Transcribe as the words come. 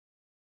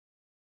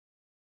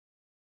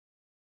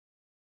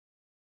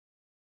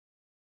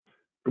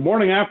Good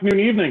morning, afternoon,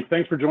 evening.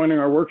 Thanks for joining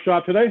our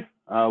workshop today.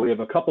 We have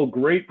a couple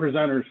great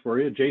presenters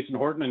for you, Jason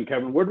Horton and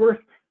Kevin Woodworth.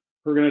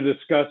 We're going to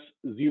discuss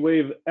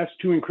Z-Wave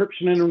S2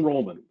 encryption and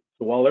enrollment.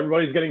 So while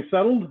everybody's getting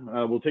settled,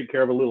 we'll take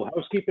care of a little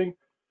housekeeping.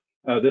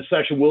 This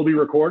session will be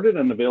recorded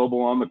and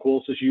available on the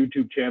Qolsys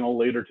YouTube channel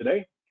later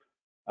today.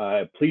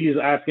 Please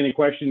ask any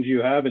questions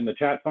you have in the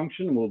chat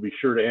function. We'll be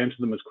sure to answer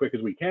them as quick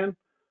as we can.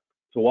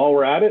 So while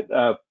we're at it,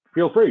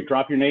 feel free,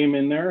 drop your name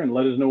in there and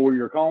let us know where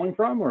you're calling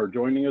from or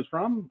joining us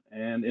from.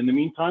 And in the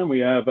meantime, we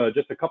have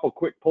just a couple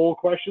quick poll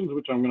questions,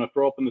 which I'm going to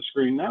throw up on the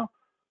screen now,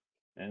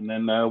 and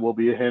then we'll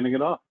be handing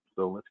it off.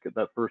 So let's get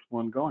that first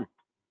one going.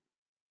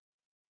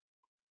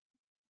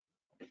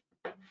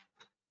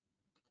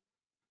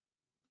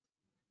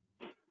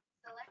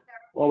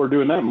 While we're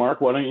doing that,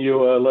 Mark, why don't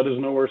you let us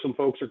know where some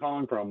folks are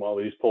calling from while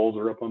these polls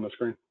are up on the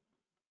screen?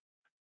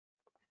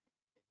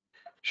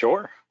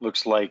 Sure.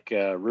 Looks like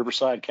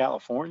Riverside,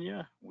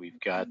 California. We've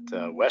got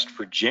West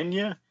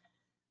Virginia,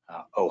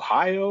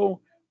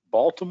 Ohio,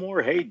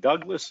 Baltimore. Hey,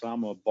 Douglas,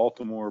 I'm a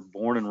Baltimore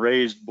born and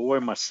raised boy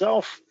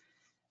myself,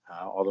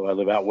 although I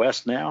live out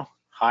west now.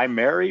 Hi,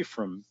 Mary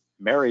from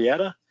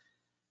Marietta.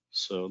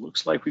 So it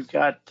looks like we've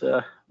got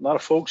a lot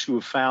of folks who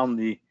have found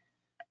the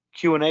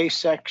Q&A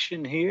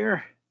section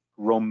here.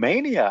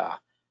 Romania,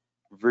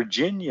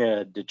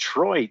 Virginia,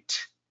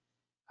 Detroit,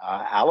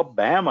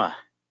 Alabama,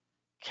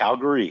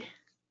 Calgary.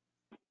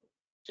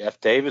 Jeff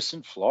Davis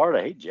in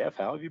Florida. Hey, Jeff,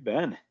 how have you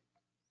been?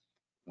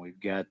 We've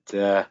got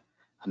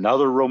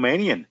another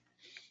Romanian,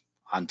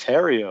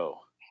 Ontario,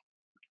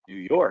 New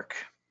York.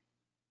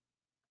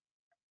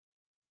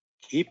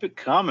 Keep it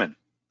coming.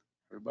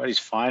 Everybody's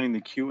finding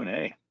the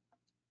Q&A.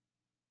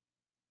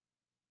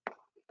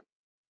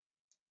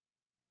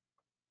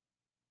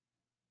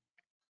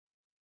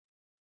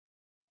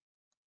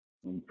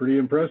 Pretty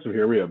impressive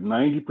here. We have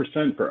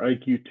 90% for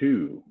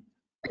IQ2.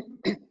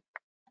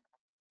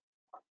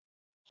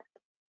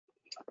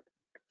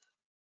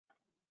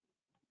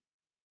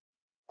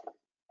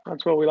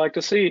 That's what we like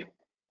to see.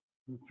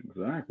 That's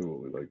exactly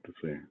what we like to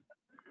see.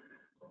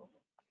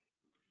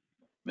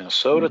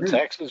 Minnesota,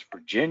 Texas,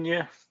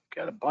 Virginia,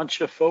 got a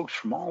bunch of folks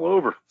from all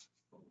over.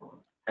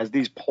 As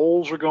these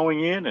polls are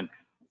going in and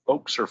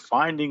folks are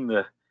finding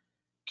the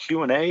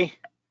Q&A,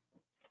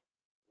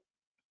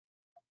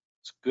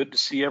 it's good to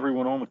see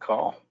everyone on the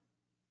call.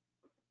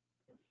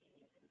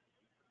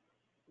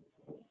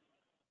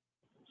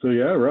 So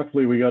yeah,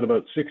 roughly we got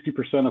about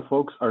 60% of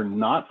folks are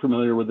not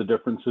familiar with the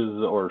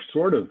differences, or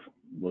sort of,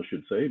 we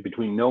should say,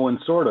 between no and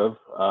sort of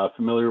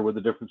familiar with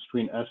the difference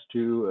between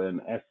S2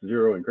 and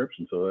S0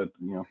 encryption. So that,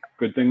 you know,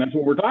 good thing that's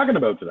what we're talking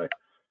about today.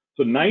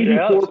 So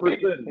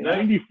 94%,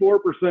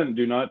 94%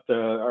 do not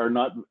are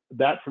not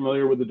that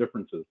familiar with the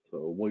differences.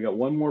 So we got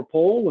one more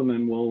poll, and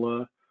then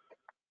we'll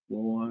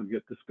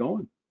get this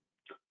going.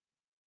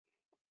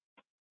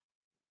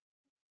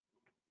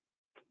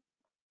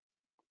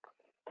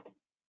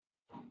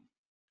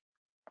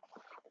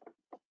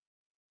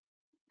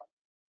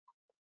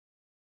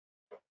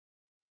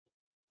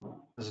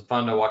 This is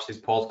fun to watch these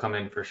polls come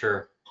in for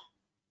sure.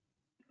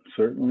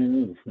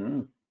 Certainly is.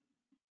 Yeah.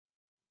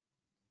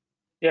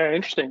 Yeah,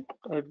 interesting.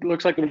 It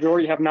looks like the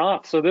majority have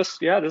not. So this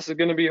is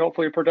going to be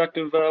hopefully a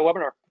productive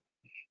webinar.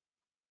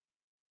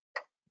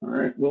 All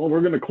right. Well,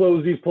 we're going to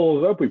close these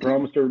polls up. We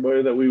promised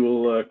everybody that we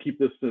will keep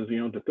this as,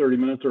 you know, to 30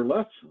 minutes or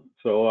less.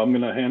 So I'm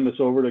going to hand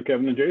this over to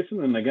Kevin and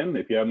Jason. And again,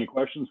 if you have any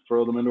questions,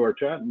 throw them into our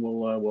chat, and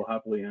we'll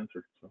happily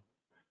answer. So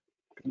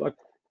good luck.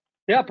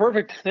 Yeah,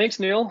 perfect. Thanks,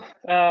 Neil.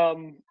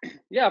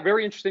 Yeah,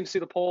 very interesting to see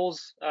the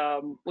polls.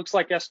 Looks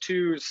like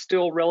S2 is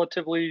still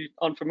relatively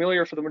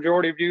unfamiliar for the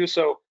majority of you,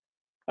 so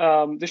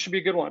this should be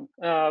a good one.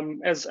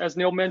 As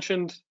Neil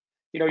mentioned,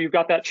 you know, you've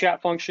got that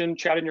chat function,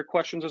 chat in your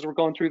questions as we're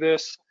going through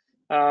this.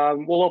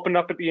 We'll open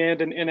up at the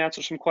end and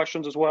answer some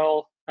questions as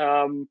well.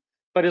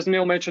 But as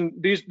Neil mentioned,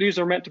 these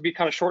are meant to be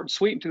kind of short and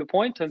sweet and to the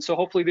point, and so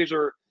hopefully these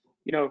are,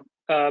 you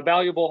know,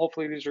 valuable.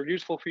 Hopefully these are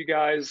useful for you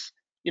guys.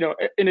 You know,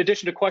 in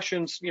addition to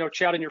questions, you know,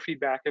 chat in your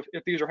feedback.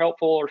 If these are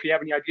helpful, or if you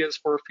have any ideas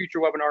for future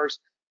webinars,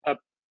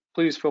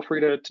 please feel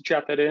free to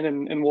chat that in,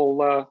 and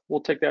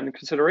we'll take that into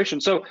consideration.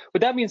 So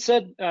with that being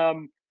said,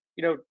 you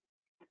know,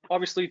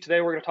 obviously today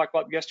we're going to talk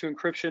about the S2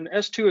 encryption.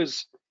 S2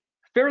 is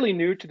fairly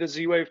new to the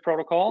Z-Wave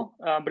protocol,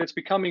 but it's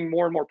becoming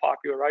more and more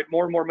popular, right?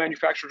 More and more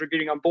manufacturers are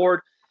getting on board.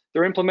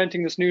 They're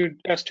implementing this new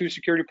S2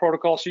 security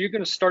protocol. So you're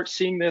going to start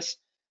seeing this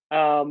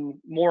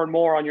more and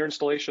more on your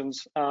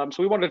installations. So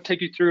we wanted to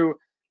take you through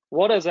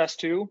what is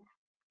S2, you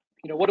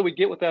know, what do we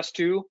get with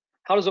S2,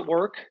 how does it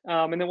work,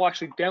 and then we'll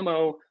actually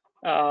demo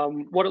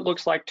what it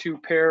looks like to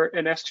pair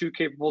an S2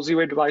 capable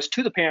Z-Wave device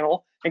to the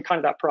panel and kind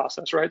of that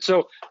process, right?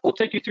 So we'll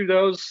take you through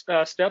those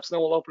steps, and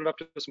then we'll open it up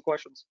to some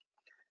questions.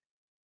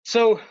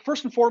 So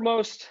first and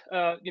foremost,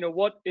 you know,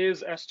 what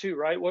is S2,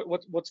 right?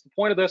 What's the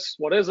point of this?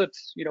 What is it?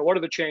 You know, what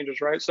are the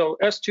changes, right? So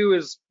S2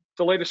 is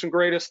the latest and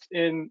greatest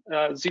in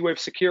Z-Wave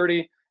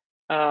security.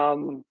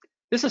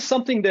 This is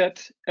something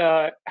that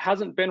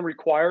hasn't been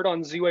required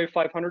on Z-Wave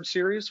 500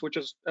 series, which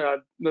is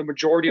the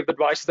majority of the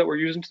devices that we're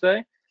using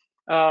today.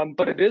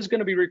 but it is going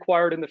to be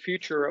required in the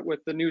future with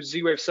the new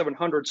Z-Wave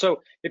 700.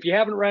 So if you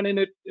haven't ran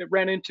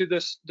into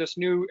this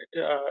new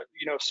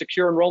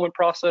secure enrollment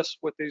process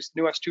with these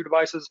new S2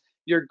 devices,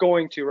 you're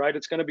going to, right?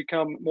 It's going to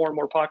become more and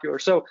more popular.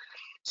 So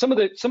some of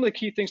the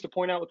key things to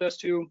point out with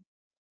S2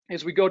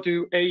 is we go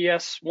to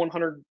AES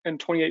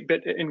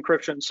 128-bit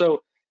encryption.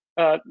 So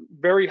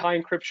very high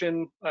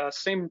encryption,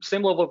 same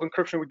level of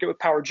encryption we get with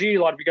PowerG.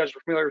 A lot of you guys are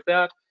familiar with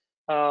that.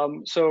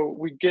 So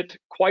we get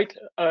quite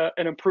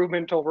an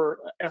improvement over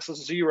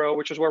SS0,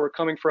 which is where we're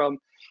coming from.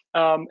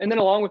 And then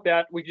along with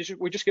that, we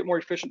just get more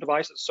efficient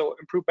devices. So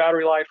improved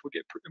battery life, we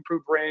get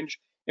improved range,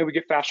 and we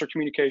get faster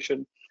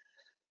communication.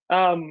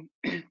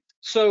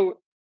 So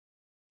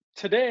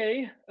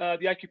today,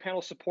 the IQ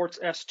panel supports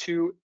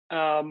S2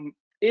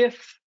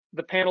 if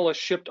the panel is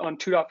shipped on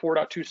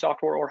 2.4.2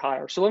 software or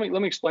higher. So let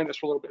me explain this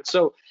for a little bit.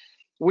 So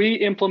we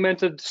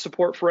implemented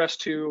support for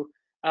S2,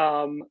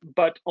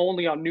 but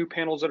only on new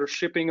panels that are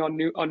shipping on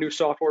new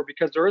software,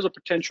 because there is a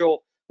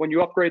potential when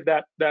you upgrade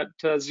that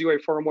Z-Wave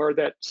firmware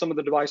that some of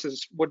the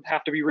devices would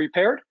have to be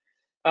repaired.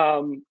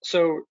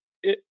 So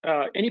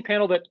any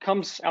panel that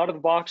comes out of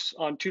the box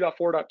on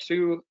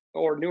 2.4.2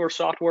 or newer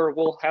software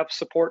will have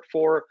support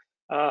for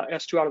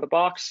S2 out of the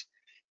box,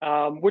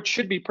 which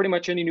should be pretty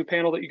much any new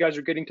panel that you guys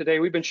are getting today.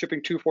 We've been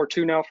shipping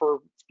 2.4.2 now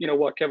for,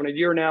 what, Kevin, a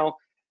year now.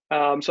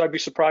 So I'd be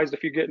surprised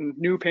if you're getting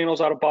new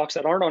panels out of box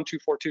that aren't on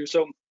 2.4.2.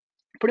 So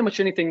pretty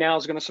much anything now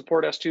is going to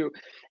support S2.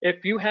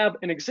 If you have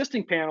an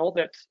existing panel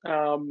that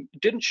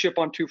didn't ship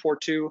on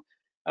 2.4.2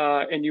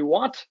 and you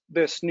want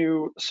this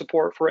new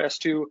support for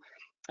S2,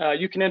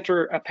 you can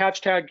enter a patch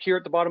tag here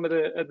at the bottom of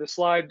the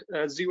slide.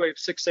 Z-Wave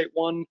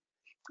 681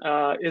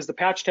 is the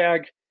patch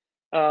tag.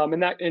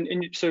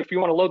 And so if you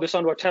want to load this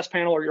onto a test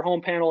panel or your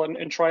home panel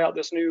and try out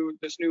this new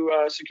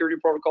security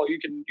protocol, you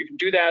can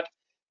do that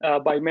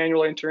by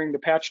manually entering the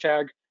patch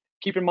tag.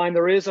 Keep in mind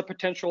there is a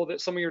potential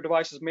that some of your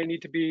devices may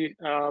need to be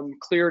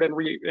cleared and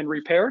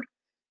repaired,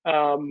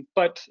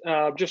 but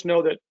just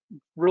know that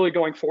really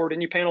going forward,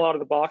 any panel out of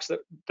the box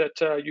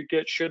that you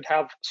get should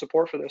have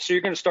support for this. So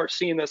you're going to start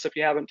seeing this if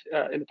you haven't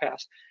in the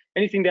past.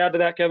 Anything to add to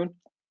that, Kevin?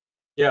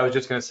 Yeah, I was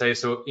just going to say,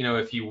 so,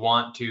 if you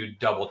want to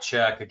double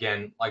check,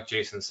 again, like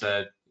Jason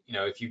said,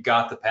 if you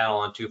got the panel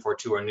on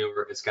 2.4.2 or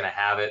newer, it's going to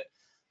have it.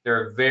 There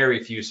are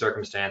very few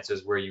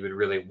circumstances where you would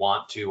really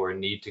want to or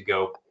need to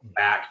go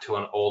back to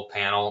an old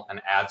panel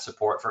and add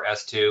support for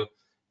S2.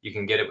 You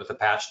can get it with a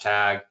patch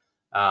tag,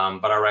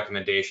 but our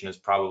recommendation is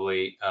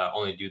probably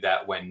only do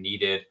that when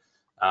needed,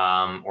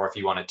 or if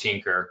you want to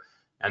tinker,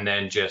 and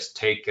then just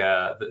take,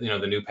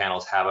 the new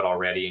panels have it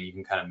already, and you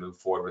can kind of move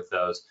forward with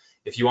those.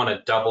 If you want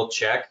to double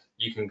check,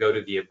 you can go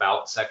to the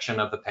About section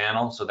of the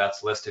panel. So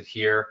that's listed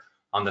here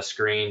on the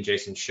screen.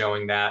 Jason's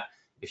showing that.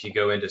 If you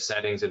go into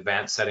Settings,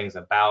 Advanced Settings,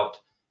 About,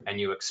 and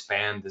you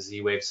expand the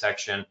Z-Wave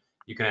section,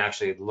 you can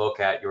actually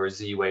look at your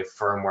Z-Wave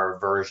firmware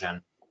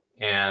version.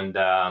 And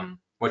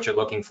what you're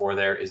looking for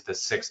there is the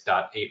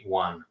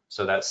 6.81.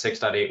 So that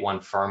 6.81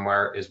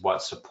 firmware is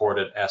what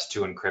supported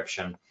S2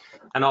 encryption.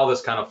 And all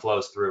this kind of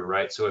flows through,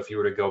 right? So if you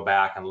were to go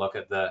back and look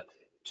at the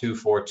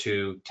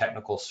 2.4.2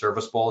 technical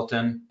service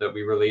bulletin that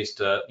we released,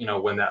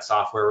 when that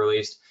software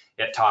released,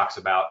 it talks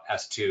about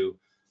S2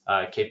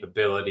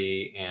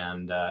 capability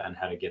and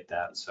how to get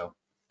that. So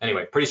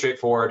anyway, pretty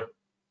straightforward.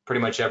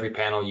 Pretty much every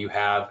panel you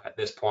have at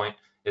this point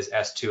is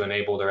S2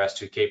 enabled or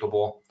S2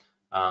 capable.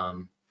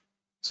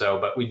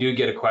 But we do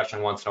get a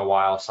question once in a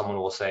while. Someone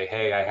will say,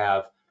 hey, I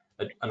have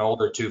an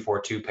older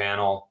 2.4.2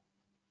 panel.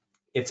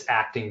 It's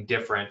acting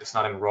different. It's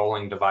not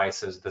enrolling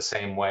devices the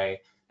same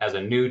way as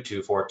a new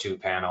 2.4.2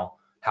 panel.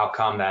 How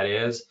come that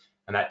is?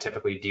 And that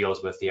typically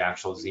deals with the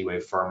actual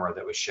Z-Wave firmware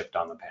that was shipped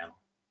on the panel.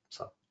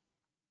 So,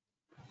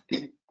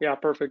 yeah,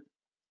 perfect.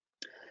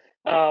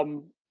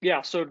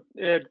 Yeah, so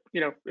if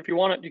you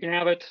want it, you can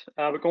have it.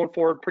 But going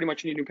forward, pretty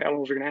much any new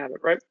panels are going to have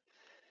it, right?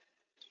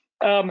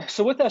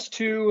 So with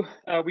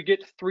S2, we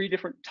get 3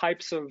 different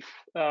types of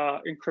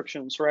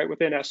encryptions, right,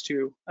 within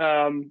S2.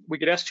 We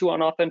get S2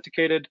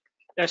 unauthenticated,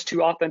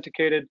 S2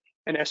 authenticated,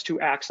 and S2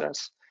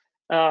 access.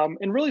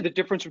 And really the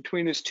difference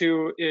between these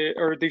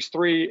these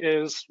 3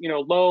 is,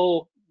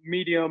 low,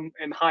 medium,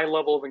 and high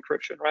level of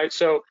encryption, right?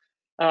 So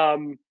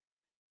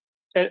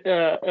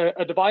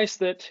a device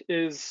that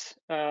is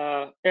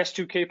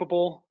S2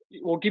 capable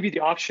will give you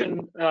the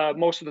option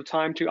most of the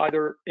time to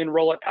either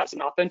enroll it as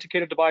an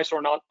authenticated device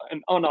or not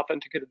an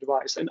unauthenticated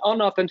device. An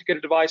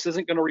unauthenticated device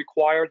isn't going to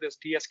require this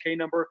DSK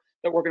number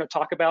that we're going to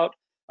talk about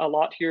a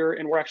lot here,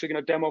 and we're actually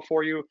going to demo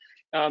for you.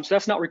 So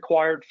that's not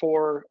required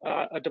for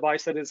a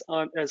device that is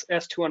as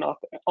S2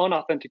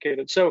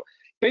 unauthenticated. So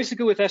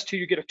basically with S2,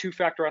 you get a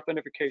 2-factor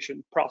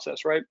authentication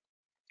process, right?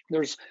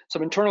 There's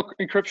some internal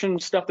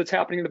encryption stuff that's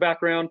happening in the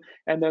background,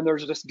 and then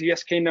there's this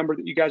DSK number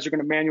that you guys are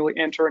going to manually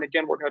enter. And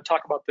again, we're going to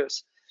talk about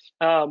this.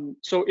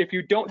 So if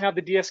you don't have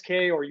the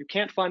DSK or you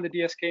can't find the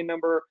DSK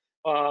number,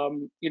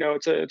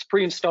 it's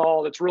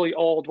pre-installed, it's really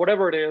old,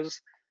 whatever it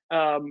is,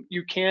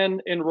 you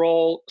can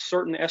enroll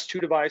certain S2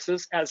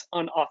 devices as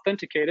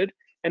unauthenticated,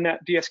 and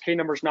that DSK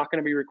number is not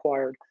going to be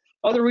required.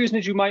 Other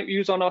reasons you might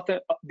use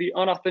the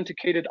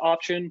unauthenticated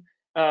option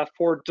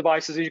for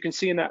devices, as you can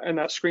see in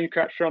that screen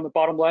capture on the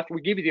bottom left,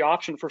 we give you the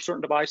option for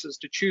certain devices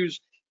to choose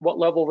what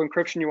level of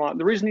encryption you want.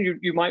 The reason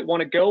you might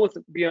want to go with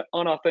the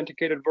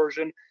unauthenticated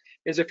version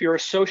is if you're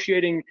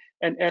associating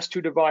an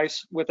S2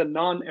 device with a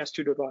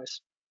non-S2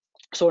 device.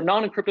 So a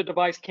non-encrypted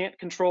device can't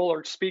control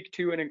or speak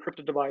to an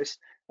encrypted device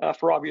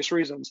for obvious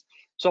reasons.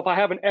 So if I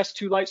have an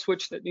S2 light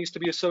switch that needs to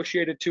be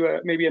associated to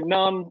maybe a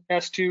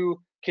non-S2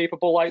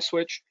 capable light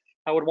switch,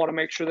 I would want to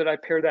make sure that I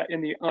pair that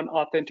in the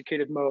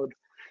unauthenticated mode.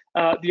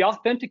 The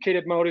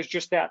authenticated mode is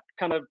just that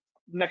kind of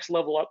next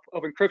level up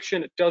of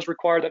encryption. It does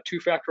require that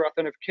two-factor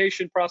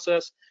authentication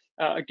process,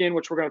 again,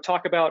 which we're going to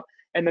talk about.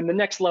 And then the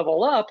next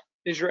level up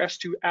is your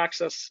S2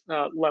 access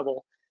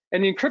level.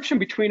 And the encryption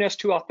between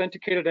S2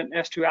 authenticated and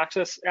S2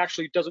 access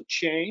actually doesn't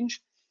change,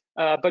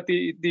 but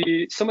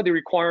some of the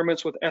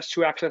requirements with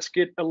S2 access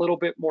get a little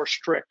bit more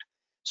strict.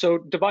 So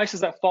devices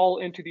that fall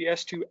into the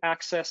S2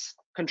 access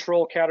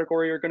control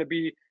category are going to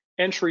be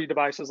entry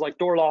devices like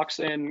door locks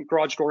and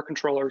garage door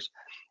controllers.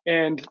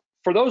 And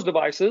for those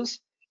devices,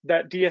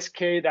 that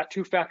DSK, that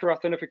two-factor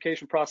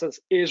authentication process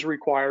is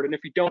required. And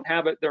if you don't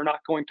have it, they're not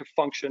going to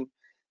function.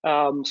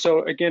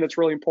 So again, it's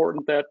really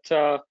important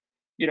that,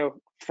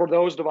 for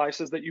those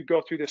devices that you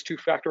go through this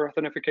two-factor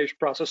authentication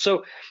process.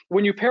 So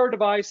when you pair a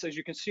device, as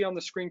you can see on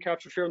the screen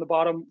capture here on the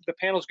bottom, the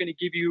panel is going to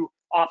give you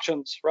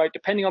options, right?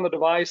 Depending on the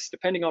device,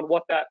 depending on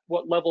what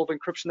level of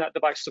encryption that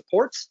device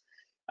supports,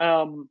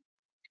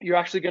 you're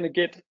actually going to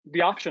get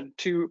the option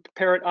to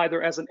pair it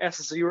either as an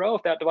S0,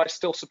 if that device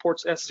still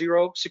supports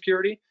S0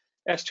 security,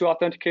 S2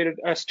 authenticated,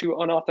 S2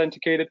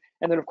 unauthenticated,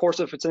 and then of course,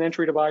 if it's an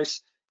entry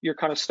device, you're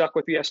kind of stuck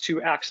with the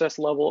S2 access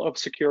level of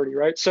security,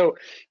 right? So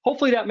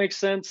hopefully that makes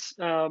sense.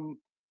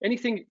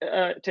 Anything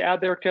to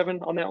add there, Kevin,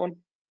 on that one?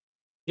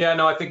 Yeah,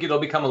 no, I think it'll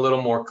become a little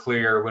more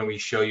clear when we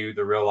show you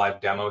the real live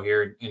demo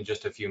here in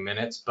just a few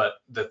minutes. But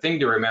the thing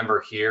to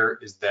remember here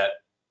is that,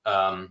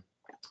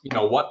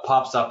 what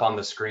pops up on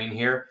the screen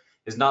here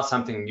is not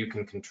something you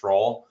can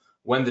control.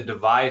 When the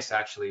device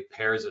actually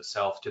pairs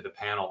itself to the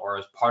panel, or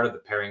as part of the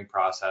pairing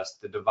process,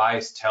 the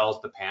device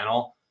tells the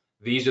panel,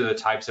 these are the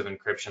types of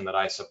encryption that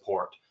I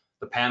support.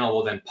 The panel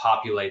will then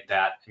populate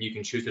that, and you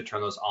can choose to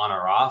turn those on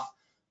or off,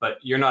 but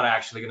you're not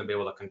actually going to be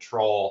able to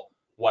control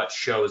what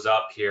shows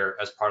up here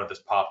as part of this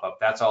pop-up.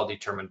 That's all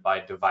determined by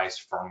device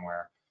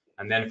firmware.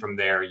 And then from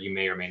there, you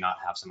may or may not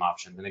have some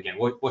options. And again,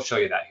 we'll show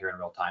you that here in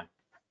real time.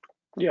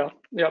 Yeah,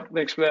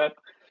 thanks for that.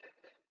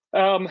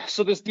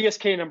 So this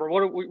DSK number,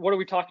 what are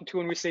we talking to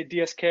when we say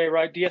DSK,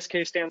 right?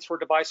 DSK stands for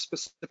device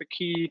specific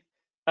key.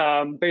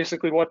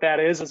 Basically what that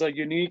is a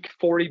unique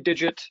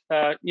 40-digit,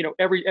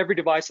 every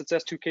device that's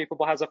S2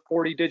 capable has a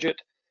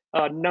 40-digit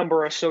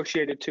number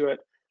associated to it.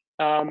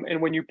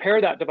 And when you pair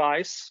that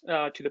device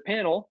to the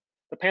panel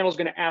is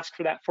going to ask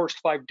for that first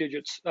 5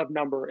 digits of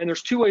number. And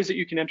there's two ways that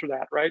you can enter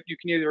that, right? You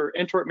can either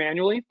enter it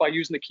manually by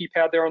using the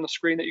keypad there on the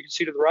screen that you can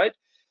see to the right,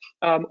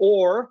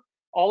 or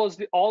all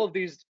of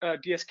these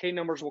DSK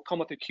numbers will come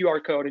with a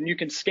QR code, and you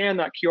can scan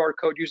that QR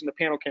code using the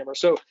panel camera.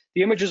 So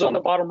the images on the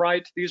bottom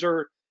right, these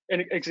are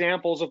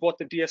examples of what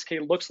the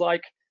DSK looks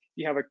like.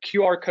 You have a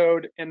QR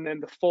code and then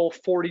the full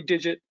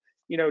 40-digit,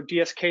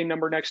 DSK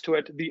number next to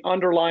it. The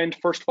underlined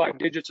first 5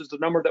 digits is the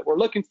number that we're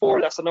looking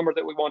for. That's the number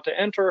that we want to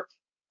enter.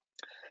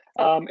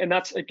 And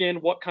that's, again,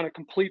 what kind of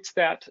completes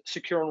that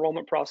secure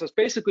enrollment process.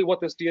 Basically,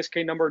 what this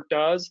DSK number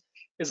does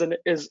is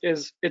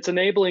it's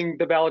enabling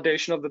the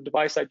validation of the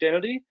device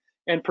identity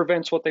and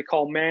prevents what they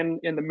call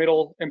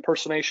man-in-the-middle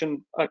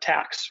impersonation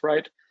attacks,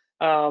 right?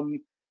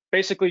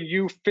 Basically,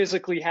 you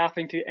physically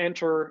having to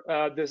enter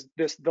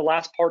the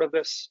last part of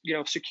this,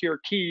 secure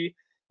key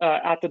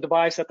at the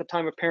device at the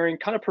time of pairing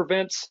kind of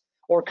prevents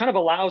or kind of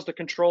allows the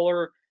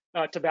controller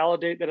to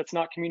validate that it's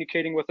not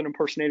communicating with an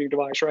impersonating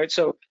device, right?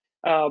 So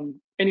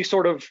any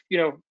sort of,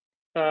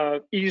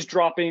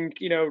 eavesdropping,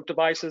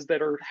 devices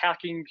that are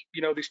hacking,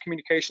 these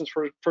communications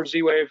for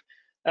Z-Wave,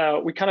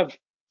 we kind of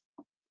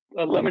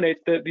eliminate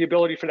the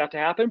ability for that to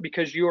happen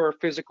because you are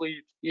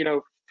physically,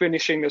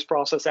 finishing this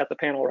process at the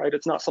panel, right?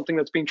 It's not something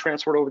that's being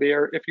transferred over the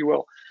air, if you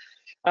will.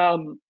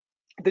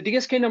 The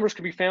DSK numbers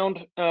can be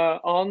found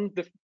on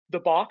the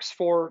box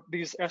for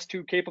these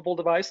S2 capable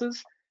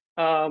devices,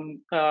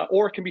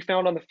 or it can be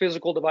found on the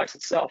physical device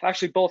itself,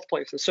 actually both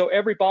places. So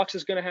every box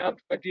is going to have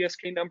a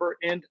DSK number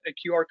and a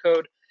QR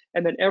code,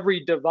 and then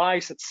every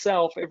device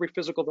itself, every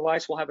physical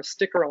device will have a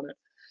sticker on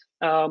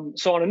it.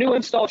 So on a new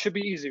install, it should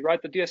be easy,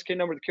 right? The DSK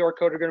number, the QR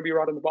code are going to be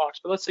right on the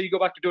box. But let's say you go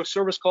back to do a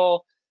service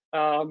call,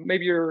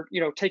 maybe you're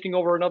taking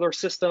over another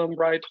system,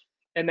 right?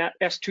 And that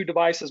S2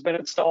 device has been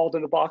installed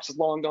and the box is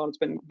long gone. It's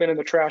been in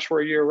the trash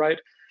for a year, right?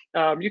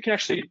 You can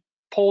actually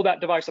pull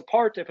that device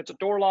apart. If it's a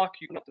door lock,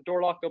 you can open the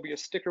door lock. There'll be a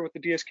sticker with the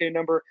DSK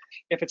number.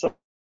 If it's a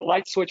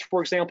light switch,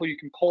 for example, you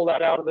can pull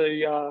that out of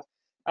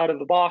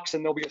the box,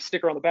 and there'll be a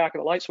sticker on the back of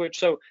the light switch.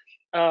 So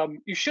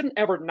you shouldn't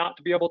ever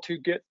not be able to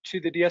get to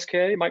the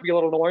DSK. It might be a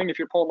little annoying if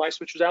you're pulling light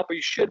switches out, but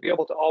you should be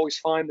able to always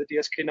find the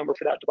DSK number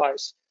for that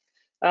device.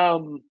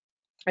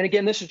 And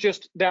again, this is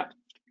just that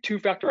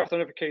two-factor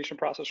authentication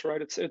process,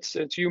 right?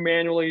 It's you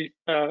manually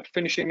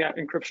finishing that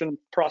encryption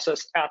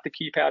process at the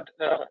keypad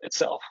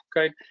itself.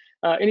 Okay.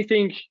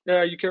 Anything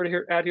you care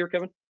to add here,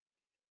 Kevin?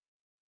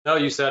 No,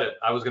 you said it.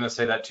 I was going to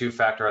say that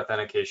two-factor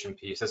authentication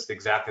piece. That's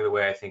exactly the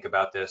way I think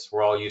about this.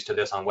 We're all used to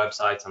this on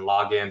websites and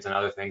logins and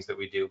other things that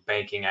we do,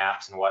 banking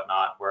apps and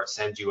whatnot, where it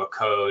sends you a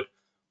code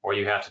or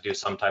you have to do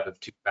some type of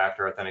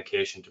two-factor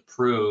authentication to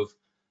prove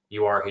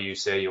you are who you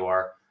say you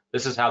are.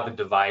 This is how the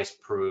device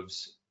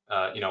proves,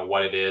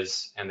 what it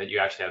is, and that you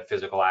actually have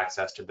physical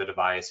access to the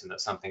device, and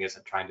that something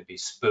isn't trying to be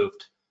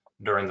spoofed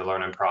during the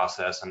learning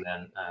process and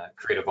then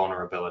create a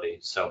vulnerability.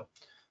 So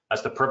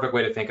that's the perfect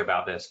way to think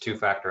about this,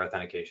 two-factor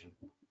authentication.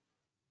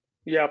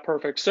 Yeah,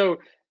 perfect. So,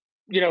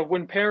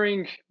 when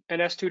pairing an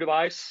S2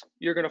 device,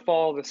 you're going to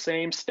follow the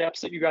same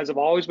steps that you guys have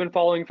always been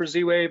following for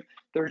Z-Wave.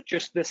 There's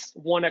just this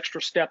one extra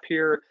step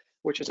here,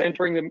 which is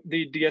entering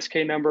the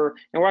DSK number,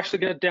 and we're actually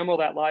going to demo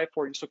that live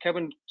for you. So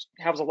Kevin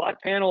has a live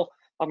panel.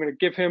 I'm going to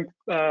give him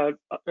the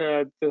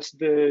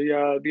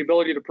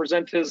ability to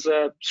present his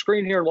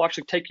screen here, and we'll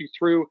actually take you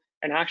through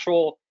an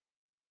actual,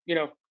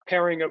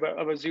 pairing of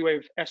a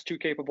Z-Wave S2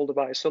 capable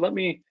device. So let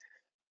me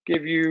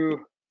give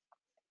you.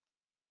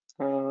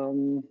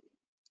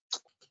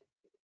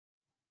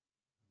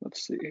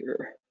 Let's see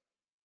here.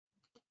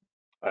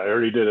 I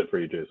already did it for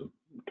you, Jason.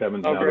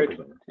 Kevin's now the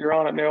presenter. You're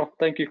on it, Neil.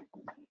 Thank you.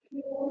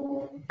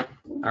 All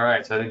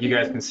right, so I think you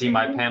guys can see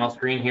my panel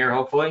screen here,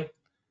 hopefully.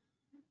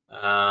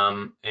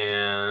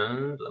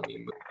 And let me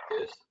move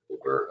this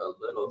over a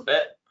little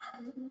bit.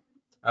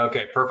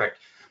 Okay, perfect.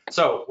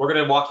 So we're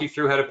going to walk you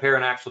through how to pair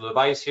an actual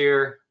device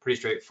here. Pretty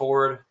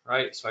straightforward,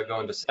 right? So I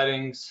go into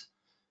settings,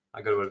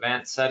 I go to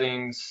advanced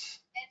settings,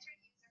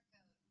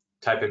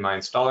 type in my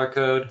installer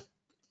code.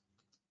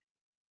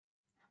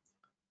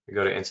 I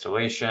go to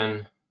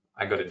installation,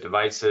 I go to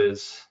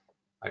devices,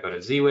 I go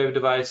to Z-Wave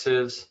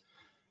devices.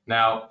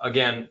 Now,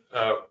 again,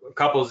 a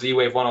couple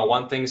Z-Wave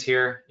 101 things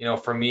here.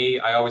 For me,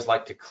 I always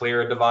like to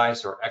clear a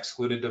device or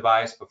exclude a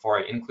device before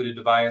I include a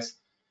device.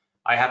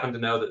 I happen to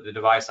know that the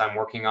device I'm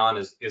working on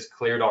is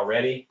cleared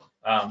already,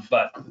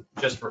 but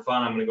just for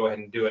fun, I'm going to go ahead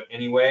and do it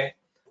anyway.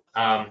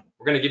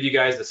 We're going to give you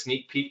guys a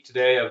sneak peek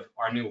today of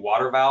our new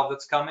water valve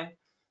that's coming.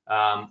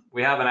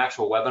 We have an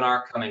actual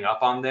webinar coming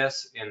up on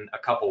this in a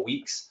couple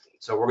weeks.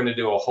 So we're going to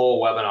do a whole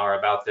webinar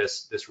about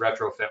this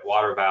retrofit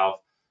water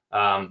valve, but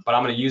I'm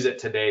going to use it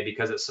today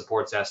because it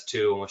supports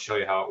S2, and we'll show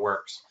you how it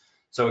works.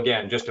 So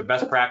again, just a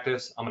best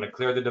practice, I'm going to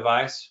clear the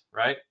device,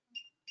 right?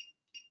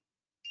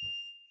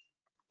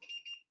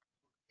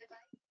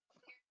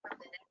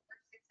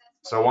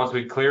 So once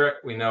we clear it,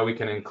 we know we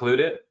can include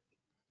it.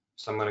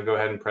 So I'm going to go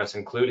ahead and press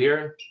include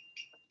here.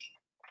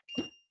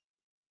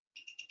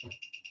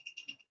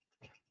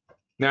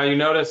 Now you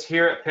notice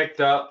here it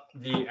picked up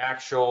the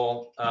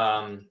actual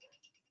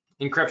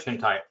encryption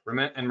type.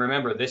 And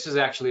remember, this is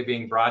actually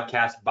being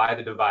broadcast by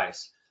the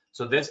device.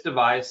 So this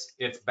device,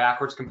 it's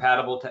backwards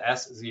compatible to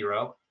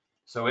S0.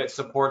 So it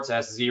supports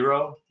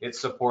S0, it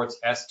supports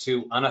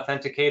S2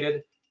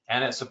 unauthenticated,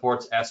 and it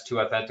supports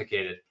S2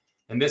 authenticated.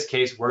 In this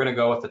case, we're going to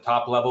go with the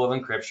top level of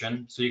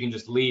encryption. So you can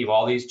just leave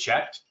all these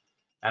checked,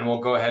 and we'll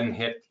go ahead and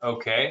hit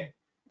OK.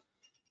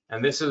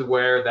 And this is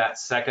where that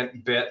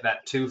second bit,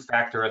 that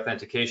two-factor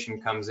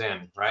authentication comes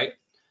in, right?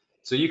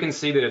 So you can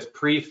see that it's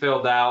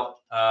pre-filled out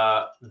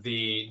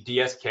the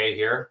DSK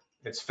here.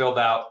 It's filled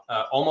out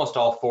almost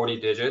all 40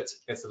 digits.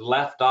 It's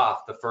left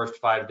off the first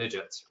 5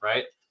 digits,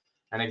 right?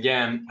 And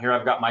again, here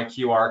I've got my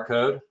QR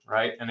code,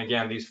 right? And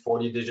again, these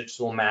 40 digits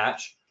will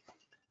match.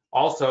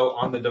 Also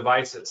on the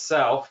device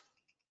itself,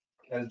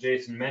 as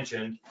Jason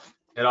mentioned,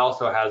 it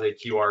also has a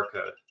QR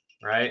code,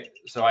 right?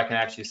 So I can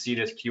actually see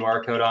this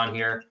QR code on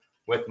here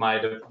with my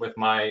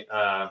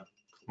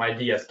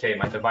DSK,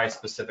 my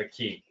device-specific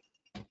key.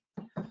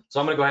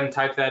 So I'm going to go ahead and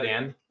type that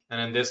in,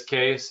 and in this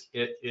case,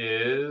 it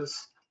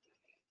is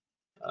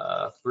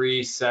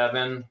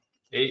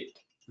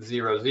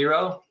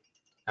 37800,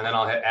 and then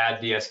I'll hit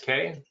Add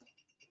DSK,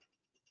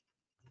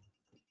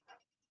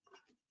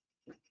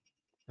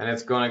 and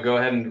it's going to go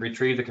ahead and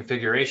retrieve the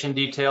configuration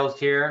details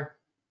here,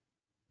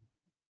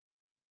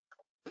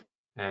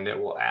 and it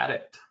will add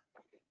it.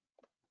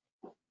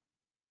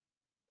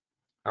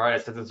 All right,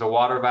 it says it's a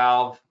water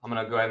valve. I'm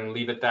going to go ahead and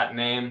leave it that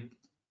name.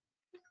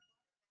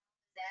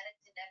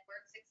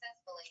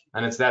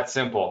 And it's that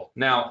simple.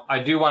 Now, I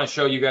do want to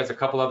show you guys a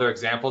couple other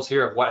examples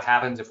here of what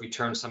happens if we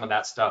turn some of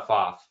that stuff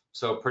off.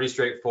 So pretty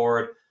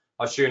straightforward.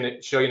 I'll show you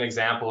an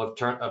example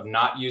of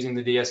not using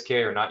the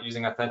DSK or not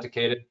using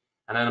authenticated.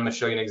 And then I'm going to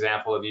show you an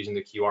example of using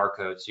the QR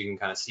code so you can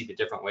kind of see the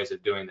different ways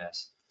of doing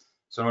this.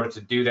 So in order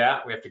to do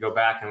that, we have to go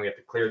back and we have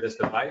to clear this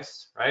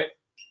device, right?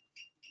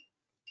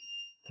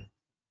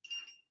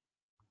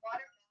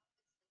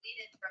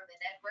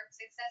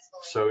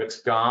 So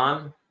it's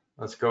gone.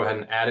 Let's go ahead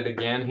and add it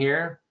again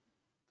here.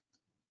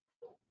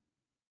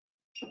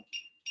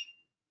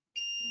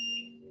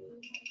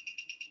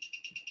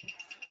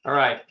 All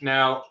right,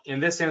 now in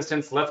this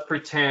instance, let's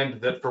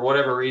pretend that for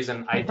whatever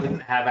reason, I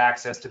didn't have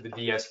access to the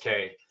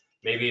DSK.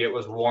 Maybe it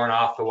was worn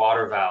off the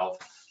water valve.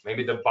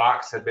 Maybe the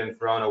box had been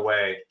thrown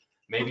away.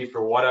 Maybe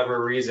for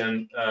whatever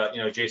reason,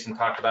 Jason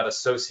talked about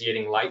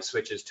associating light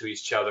switches to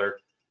each other,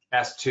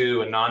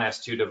 S2 and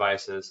non-S2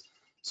 devices.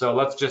 So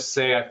let's just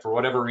say for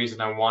whatever reason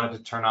I wanted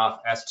to turn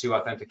off S2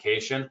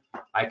 authentication.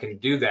 I can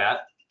do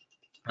that.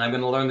 And I'm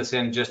going to learn this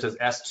in just as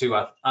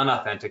S2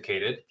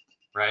 unauthenticated,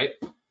 right?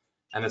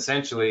 And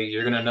essentially,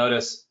 you're going to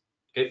notice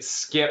it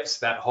skips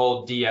that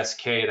whole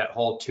DSK, that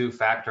whole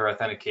two-factor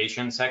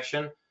authentication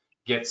section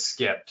gets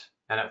skipped,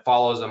 and it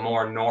follows a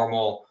more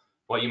normal,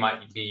 what you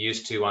might be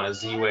used to on a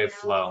Z-Wave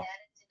flow.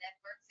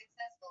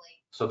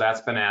 So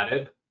that's been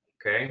added.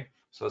 Okay,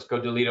 so let's go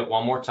delete it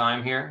one more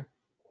time here.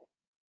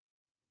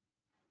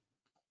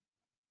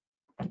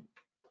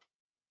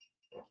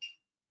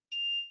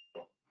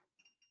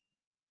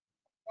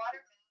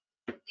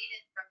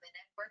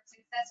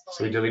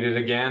 So we delete it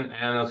again,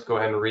 and let's go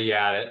ahead and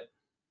re-add it.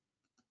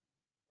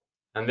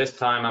 And this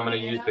time I'm going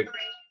to use the,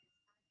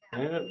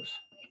 oops.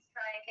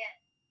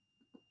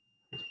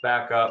 Let's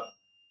back up,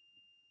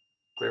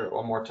 clear it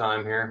one more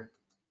time here.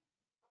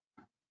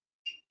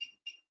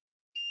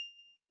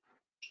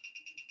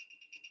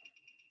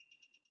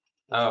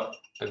 Oh,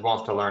 it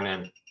wants to learn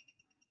in.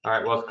 All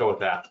right, well, let's go with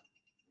that.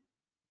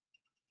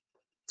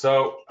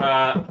 So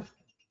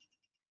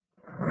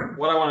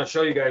what I want to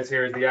show you guys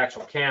here is the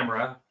actual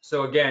camera.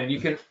 So again, you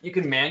can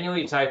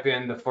manually type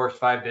in the first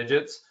 5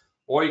 digits,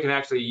 or you can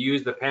actually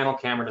use the panel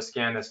camera to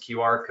scan this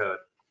QR code.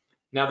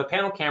 Now the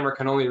panel camera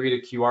can only read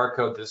a QR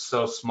code that's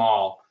so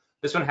small.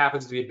 This one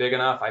happens to be big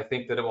enough, I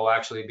think, that it will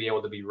actually be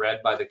able to be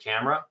read by the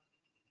camera.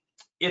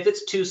 If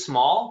it's too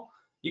small,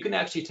 you can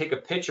actually take a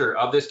picture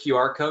of this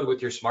QR code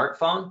with your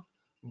smartphone,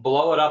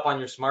 blow it up on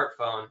your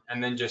smartphone,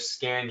 and then just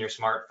scan your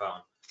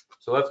smartphone.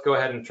 So let's go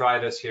ahead and try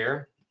this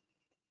here.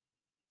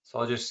 So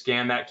I'll just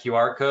scan that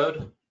QR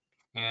code,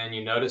 and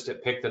you noticed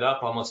it picked it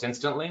up almost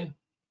instantly.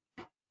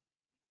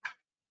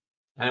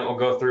 And it will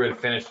go through and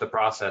finish the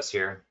process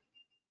here.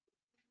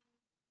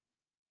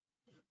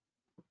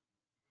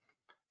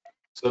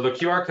 So the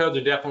QR codes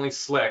are definitely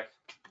slick.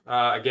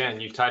 Again,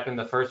 you type in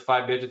the first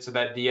 5 digits of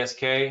that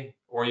DSK,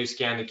 or you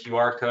scan the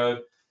QR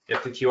code.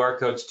 If the QR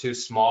code's too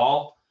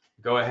small,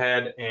 go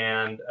ahead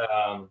and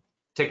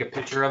take a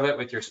picture of it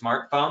with your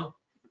smartphone,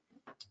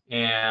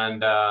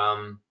 and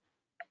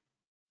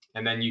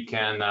then you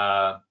can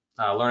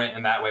learn it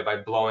in that way by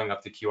blowing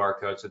up the QR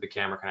code so the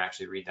camera can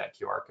actually read that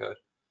QR code.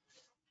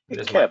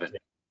 Hey, Kevin,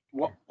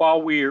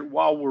 while we're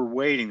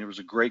waiting, there was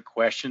a great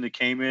question that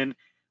came in.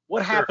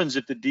 What happens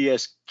if the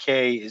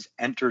DSK is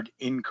entered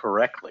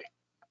incorrectly?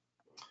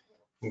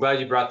 I'm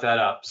glad you brought that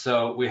up.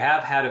 So we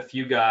have had a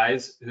few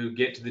guys who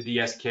get to the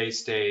DSK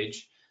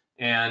stage,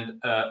 and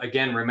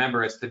again,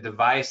 remember, it's the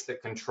device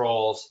that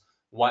controls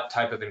what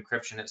type of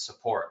encryption it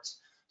supports.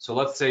 So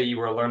let's say you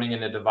were learning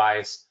in a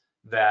device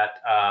that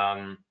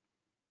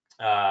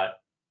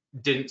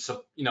didn't,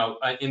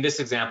 in this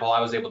example,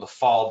 I was able to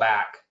fall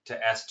back to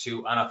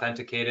S2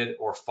 unauthenticated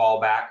or fall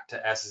back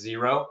to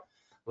S0.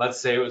 Let's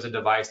say it was a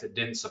device that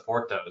didn't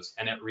support those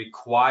and it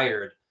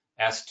required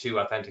S2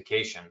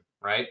 authentication,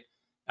 right?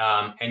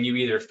 And you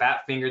either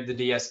fat fingered the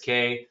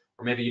DSK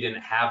or maybe you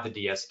didn't have the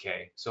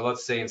DSK. So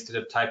let's say instead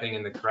of typing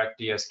in the correct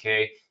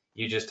DSK,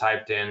 you just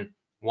typed in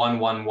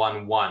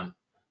 1111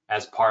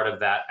 as part of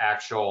that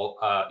actual,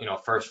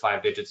 first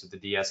 5 digits of the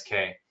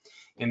DSK.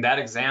 In that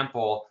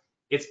example,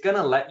 it's going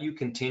to let you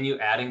continue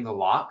adding the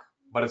lock,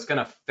 but it's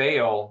going to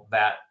fail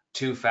that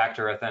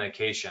two-factor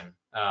authentication.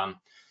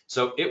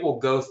 So it will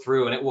go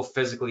through and it will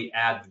physically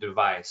add the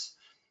device.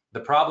 The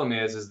problem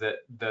is that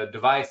the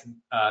device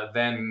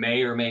then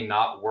may or may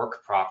not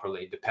work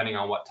properly, depending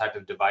on what type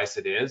of device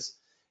it is.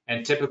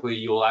 And typically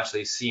you will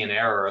actually see an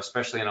error,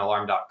 especially in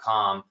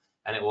alarm.com,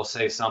 and it will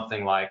say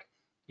something like,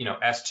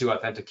 S2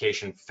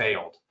 authentication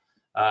failed.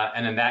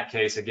 And in that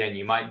case, again,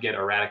 you might get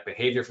erratic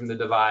behavior from the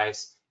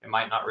device. It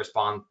might not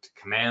respond to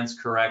commands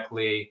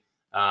correctly.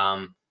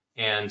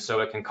 And so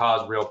it can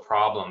cause real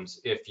problems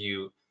if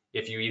you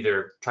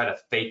either try to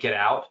fake it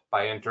out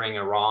by entering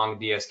a wrong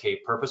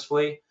DSK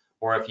purposefully,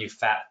 or if you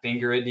fat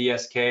finger a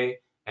DSK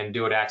and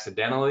do it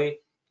accidentally,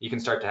 you can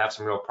start to have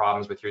some real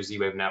problems with your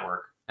Z-Wave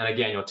network. And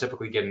again, you'll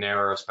typically get an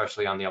error,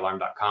 especially on the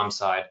alarm.com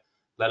side,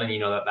 letting you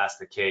know that that's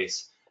the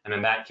case. And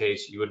in that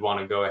case, you would want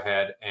to go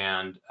ahead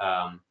and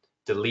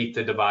delete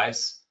the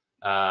device,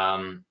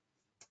 and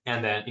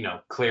then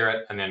clear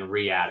it and then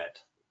re-add it.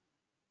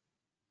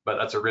 But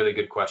that's a really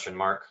good question,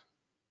 Mark.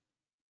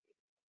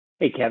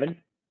 Hey, Kevin.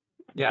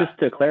 Yeah. Just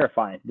to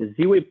clarify, does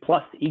Z-Wave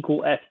Plus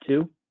equal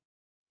S2?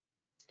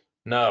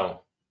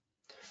 No.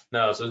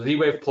 So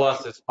Z-Wave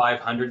Plus is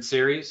 500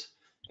 series,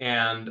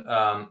 and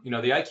the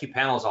IQ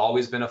panel has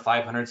always been a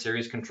 500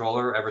 series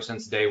controller ever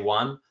since day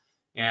one,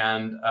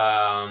 and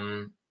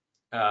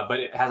but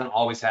it hasn't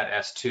always had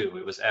S2.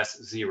 It was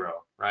S0,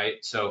 right?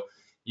 So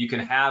you can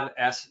have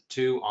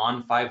S2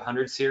 on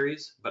 500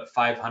 series, but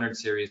 500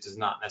 series does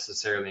not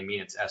necessarily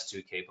mean it's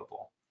S2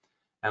 capable.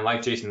 And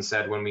like Jason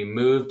said, when we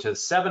move to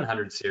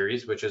 700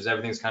 series, which is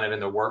everything's kind of in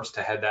the works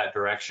to head that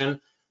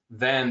direction,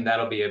 then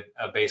that'll be a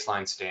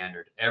baseline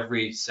standard.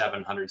 Every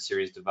 700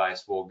 series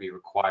device will be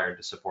required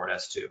to support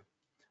S2,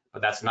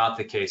 but that's not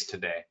the case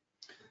today.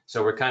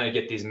 So we kind of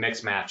get these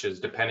mix matches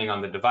depending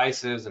on the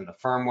devices and the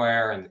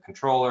firmware and the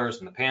controllers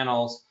and the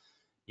panels.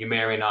 You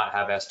may or may not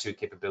have S2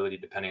 capability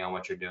depending on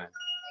what you're doing.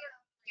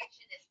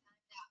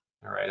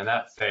 All right, and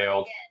that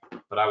failed,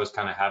 but I was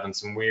kind of having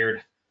some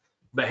weird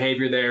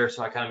behavior there,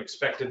 so I kind of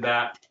expected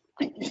that.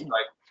 So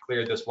I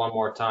cleared this one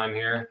more time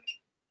here.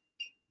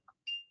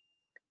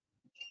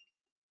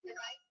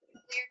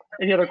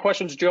 Any other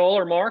questions, Joel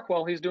or Mark,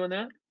 while he's doing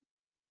that?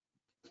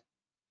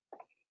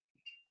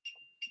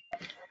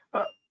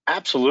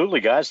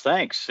 Absolutely, guys.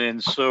 Thanks.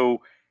 And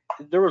so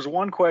there was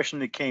one question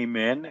that came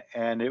in,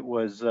 and it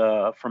was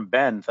from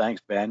Ben.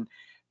 Thanks, Ben.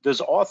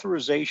 Does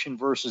authorization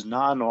versus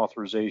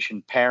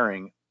non-authorization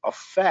pairing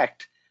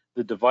affect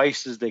the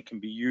devices that can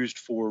be used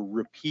for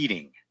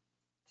repeating?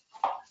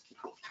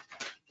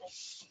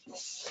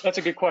 That's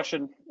a good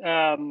question.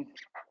 I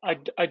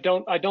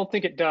don't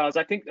think it does.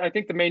 I think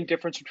the main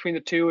difference between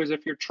the two is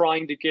if you're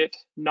trying to get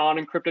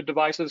non-encrypted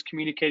devices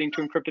communicating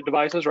to encrypted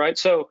devices, right?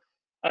 So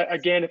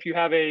again, if you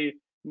have a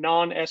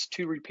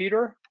non-S2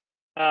 repeater,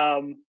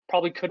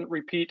 probably couldn't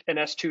repeat an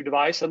S2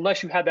 device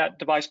unless you had that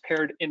device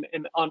paired in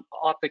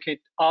unauthenticated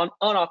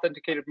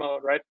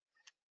mode, right?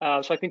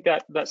 So I think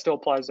that still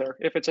applies there.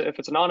 If it's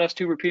a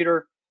non-S2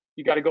 repeater,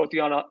 you got to go with the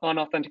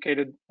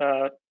unauthenticated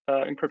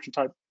encryption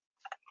type.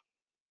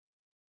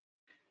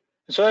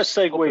 So that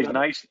segues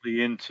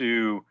nicely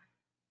into,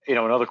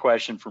 another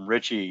question from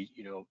Richie.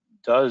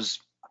 Does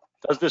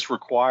this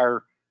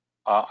require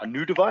a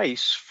new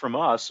device from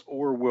us,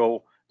 or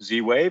will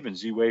Z-Wave and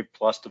Z-Wave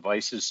Plus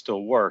devices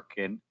still work?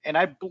 And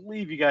I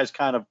believe you guys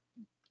kind of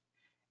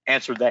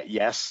answered that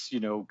yes,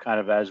 kind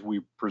of as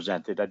we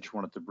presented. I just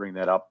wanted to bring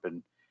that up,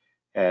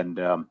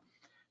 and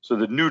so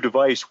the new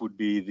device would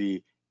be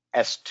the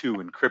S2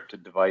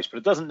 encrypted device, but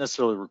it doesn't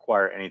necessarily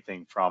require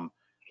anything from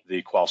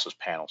the Qolsys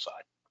panel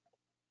side.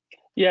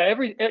 Yeah,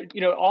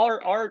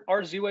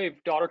 our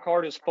Z-Wave daughter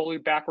card is fully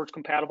backwards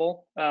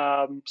compatible.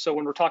 So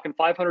when we're talking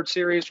 500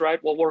 series,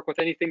 right, we'll work with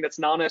anything that's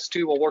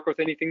non-S2. We'll work with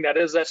anything that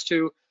is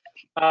S2.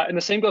 And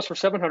the same goes for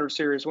 700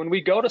 series. When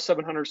we go to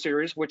 700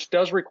 series, which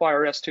does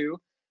require S2,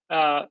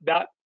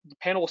 that the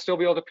panel will still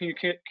be able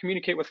to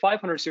communicate with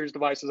 500 series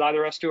devices,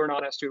 either S2 or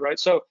non-S2, right?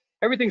 So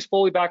everything's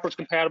fully backwards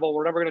compatible.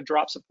 We're never going to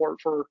drop support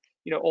for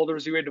older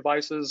Z-Wave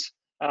devices.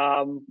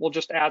 We'll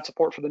just add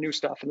support for the new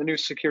stuff and the new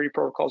security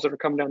protocols that are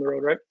coming down the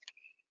road, right?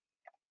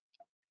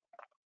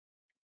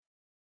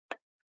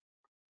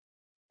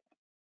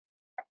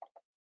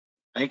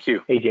 Thank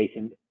you. Hey,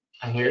 Jason.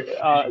 I'm here.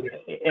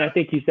 And I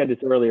think you said this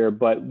earlier,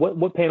 but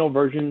what panel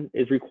version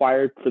is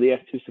required for the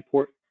S2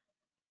 support?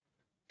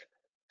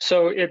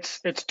 So it's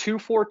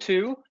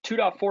 2.4.2,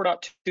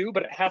 2.4.2,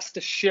 but it has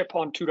to ship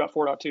on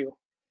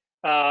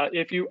 2.4.2.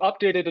 If you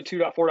updated to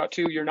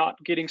 2.4.2, you're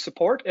not getting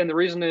support, and the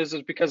reason is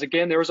because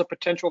again there was a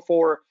potential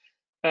for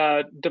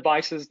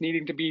devices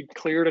needing to be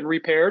cleared and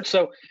repaired.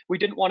 So we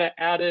didn't want to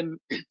add in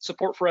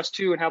support for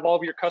S2 and have all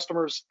of your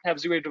customers have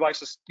Z-Wave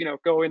devices,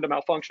 go into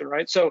malfunction,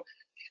 right? So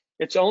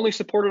it's only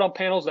supported on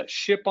panels that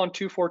ship on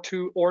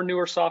 2.4.2 or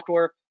newer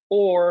software,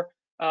 or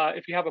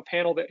if you have a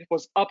panel that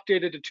was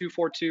updated to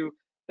 2.4.2,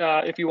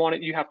 if you want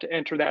it, you have to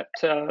enter that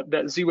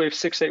Z-Wave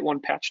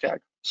 681 patch tag.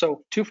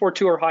 So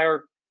 2.4.2 or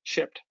higher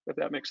shipped, if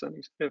that makes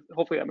sense.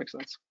 Hopefully that makes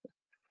sense.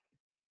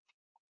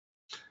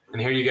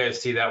 And here you guys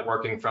see that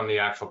working from the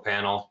actual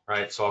panel,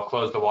 right? So I'll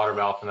close the water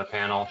valve from the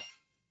panel.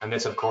 And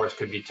this, of course,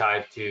 could be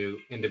tied to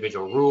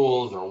individual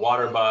rules or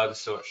water bugs,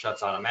 so it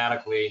shuts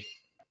automatically.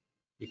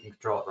 You can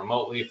control it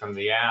remotely from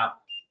the app,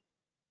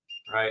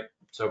 right?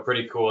 So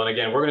pretty cool. And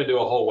again, we're going to do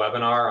a whole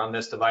webinar on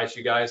this device,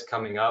 you guys,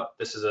 coming up.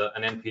 This is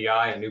an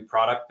NPI, a new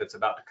product that's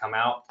about to come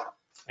out.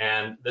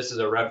 And this is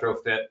a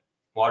retrofit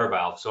water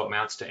valve. So it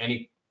mounts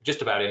to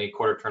just about any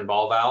quarter turn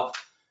ball valve,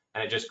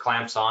 and it just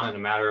clamps on in a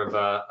matter of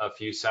a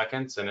few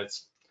seconds. And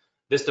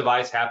this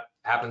device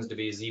happens to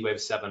be Z-Wave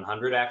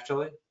 700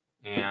 actually,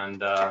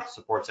 and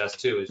supports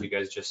S2 as you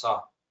guys just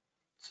saw.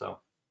 So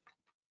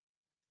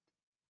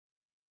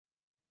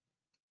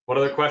what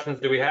other questions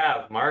do we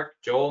have? Mark,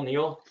 Joel,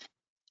 Neil?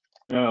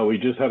 We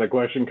just had a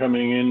question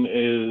coming in.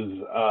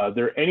 Is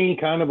there any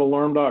kind of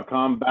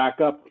alarm.com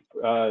backup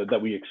that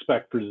we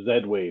expect for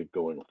Z-Wave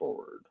going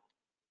forward?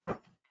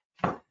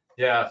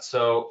 Yeah,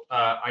 so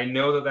I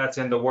know that that's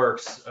in the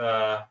works.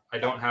 I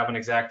don't have an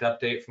exact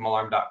update from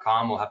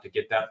alarm.com. We'll have to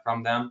get that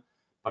from them,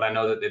 but I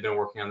know that they've been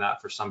working on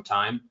that for some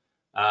time.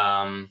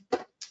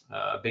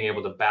 Being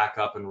able to back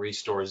up and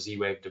restore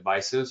Z-Wave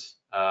devices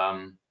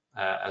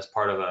as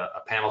part of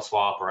a panel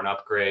swap or an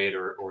upgrade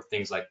or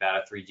things like that,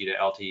 a 3G to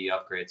LTE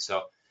upgrade.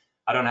 So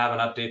I don't have an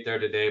update there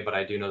today, but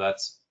I do know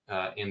that's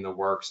in the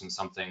works and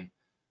something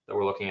that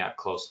we're looking at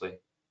closely.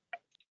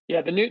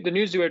 Yeah, the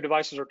new Z-Wave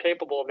devices are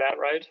capable of that,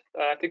 right?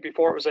 I think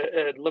before it was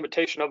a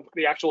limitation of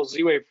the actual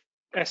Z-Wave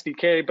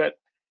SDK, but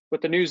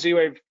with the new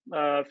Z-Wave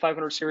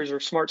 500 series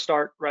or Smart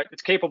Start, right,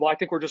 it's capable. I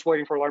think we're just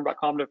waiting for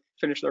alarm.com to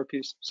finish their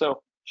piece.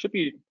 So should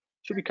be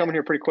coming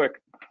here pretty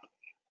quick.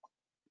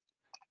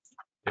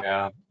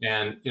 Yeah,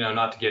 and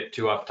not to get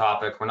too off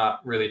topic, we're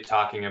not really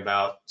talking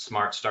about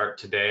Smart Start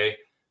today,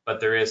 but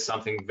there is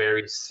something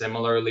very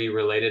similarly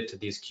related to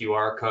these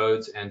QR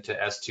codes and to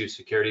S2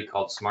 security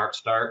called Smart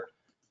Start,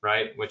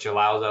 right? Which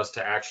allows us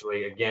to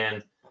actually,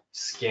 again,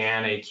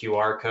 scan a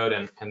QR code,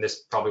 and this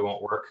probably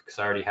won't work because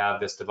I already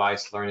have this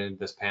device learned into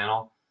this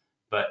panel,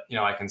 but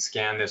I can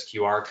scan this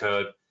QR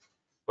code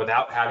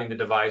without having the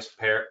device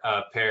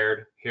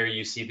paired. Here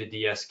you see the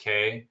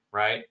DSK,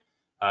 right?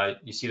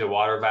 You see the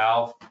water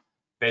valve.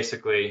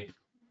 Basically,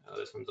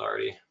 this one's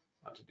already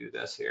about to do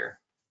this here.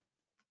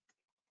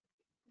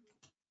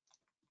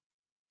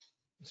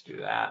 Let's do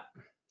that.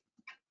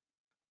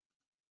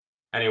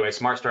 Anyway,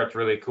 Smart Start's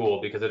really cool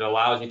because it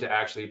allows you to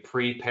actually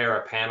pre-pair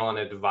a panel and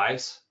a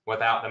device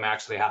without them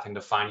actually having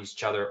to find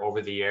each other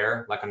over the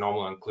air like a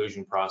normal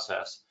inclusion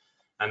process.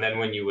 And then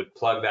when you would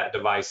plug that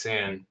device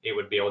in, it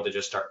would be able to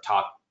just start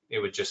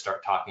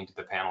talking to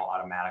the panel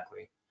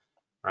automatically,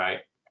 right?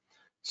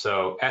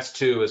 So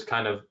S2 is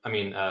kind of,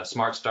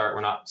 Smart Start,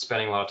 we're not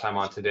spending a lot of time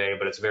on today,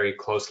 but it's very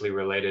closely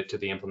related to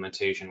the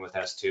implementation with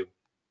S2.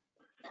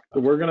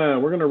 So we're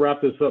gonna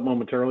wrap this up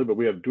momentarily, but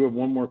we do have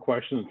one more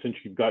question. And since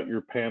you've got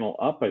your panel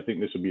up, I think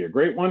this would be a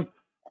great one.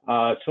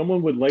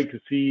 Someone would like to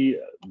see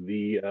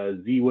the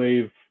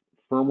Z-Wave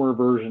firmware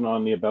version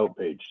on the About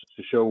page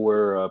to show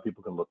where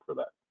people can look for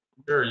that.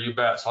 Sure, you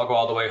bet. So I'll go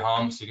all the way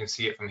home so you can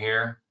see it from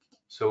here.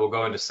 So we'll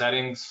go into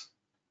settings.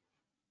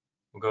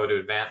 We'll go to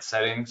advanced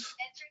settings.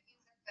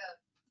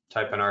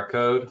 Type in our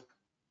code.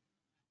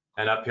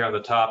 And up here on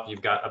the top,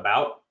 you've got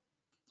About.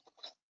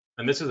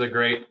 And this is a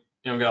great,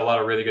 we've got a lot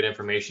of really good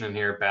information in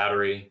here,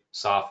 battery,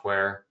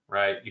 software,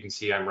 right? You can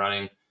see I'm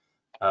running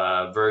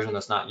a version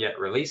that's not yet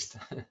released.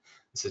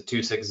 This is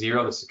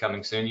 2.6.0. This is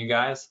coming soon, you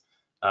guys.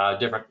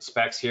 Different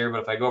specs here,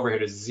 but if I go over here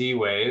to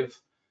Z-Wave,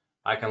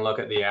 I can look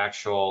at the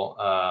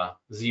actual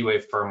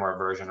Z-Wave firmware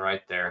version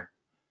right there.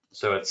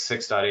 So it's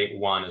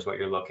 6.81 is what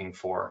you're looking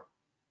for.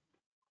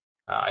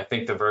 I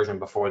think the version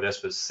before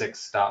this was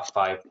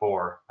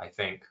 6.54, I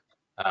think.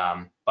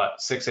 But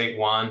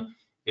 6.81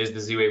 is the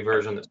Z-Wave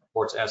version that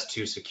supports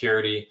S2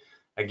 security.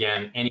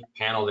 Again, any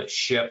panel that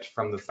shipped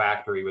from the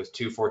factory with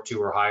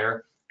 242 or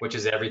higher, which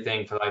is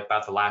everything for like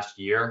about the last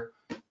year,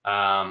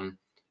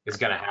 is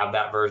going to have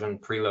that version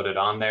preloaded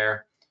on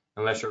there.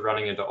 Unless you're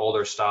running into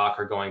older stock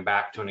or going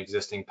back to an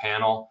existing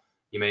panel,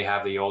 you may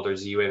have the older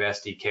Z-Wave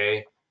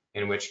SDK,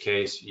 in which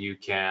case you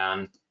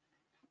can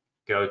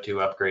go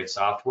to upgrade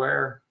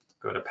software,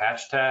 go to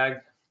patch tag,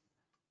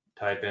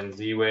 type in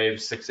Z-Wave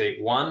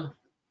 6.81,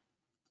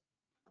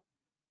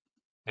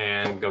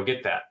 and go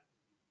get that.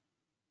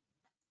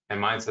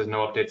 And mine says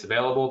no updates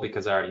available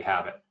because I already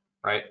have it,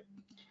 right?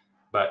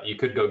 But you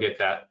could go get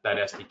that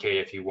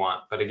SDK if you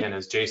want. But again,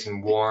 as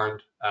Jason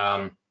warned,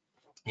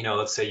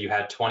 let's say you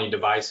had 20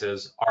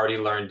 devices already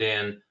learned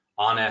in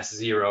on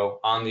S0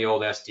 on the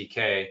old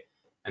SDK,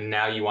 and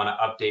now you want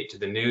to update to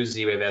the new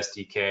Z-Wave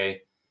SDK.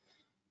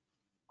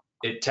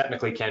 It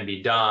technically can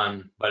be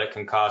done, but it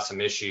can cause some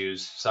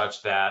issues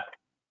such that,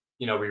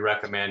 we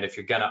recommend if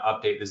you're going to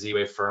update the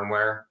Z-Wave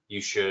firmware,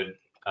 you should,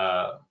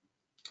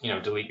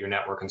 delete your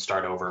network and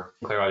start over,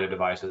 clear all your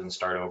devices and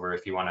start over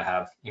if you want to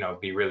have,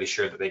 be really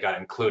sure that they got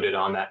included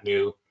on that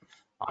new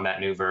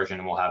version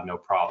and we'll have no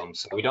problems.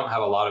 So we don't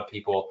have a lot of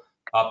people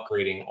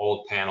upgrading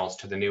old panels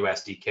to the new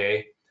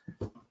SDK.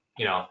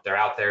 They're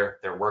out there,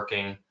 they're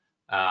working,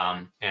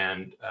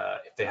 and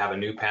if they have a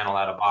new panel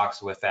out of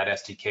box with that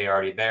SDK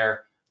already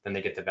there, then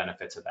they get the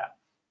benefits of that.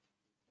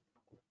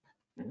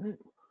 All right.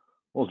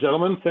 Well,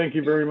 gentlemen, thank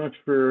you very much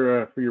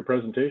for your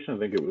presentation. I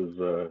think it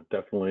was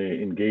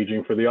definitely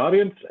engaging for the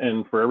audience,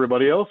 and for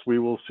everybody else, we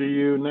will see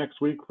you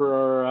next week for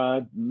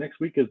our next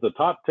week is the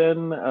top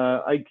 10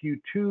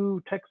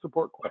 IQ2 tech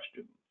support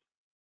questions.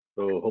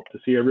 So hope to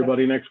see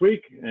everybody next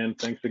week, and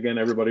thanks again,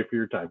 everybody, for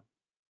your time.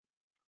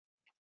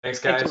 Thanks,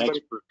 guys. Thanks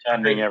for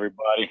attending,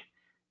 everybody.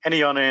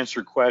 Any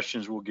unanswered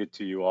questions, we'll get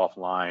to you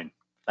offline.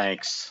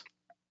 Thanks.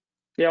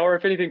 Yeah, or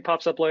if anything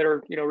pops up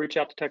later, reach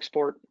out to tech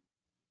support.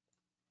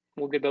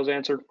 We'll get those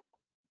answered.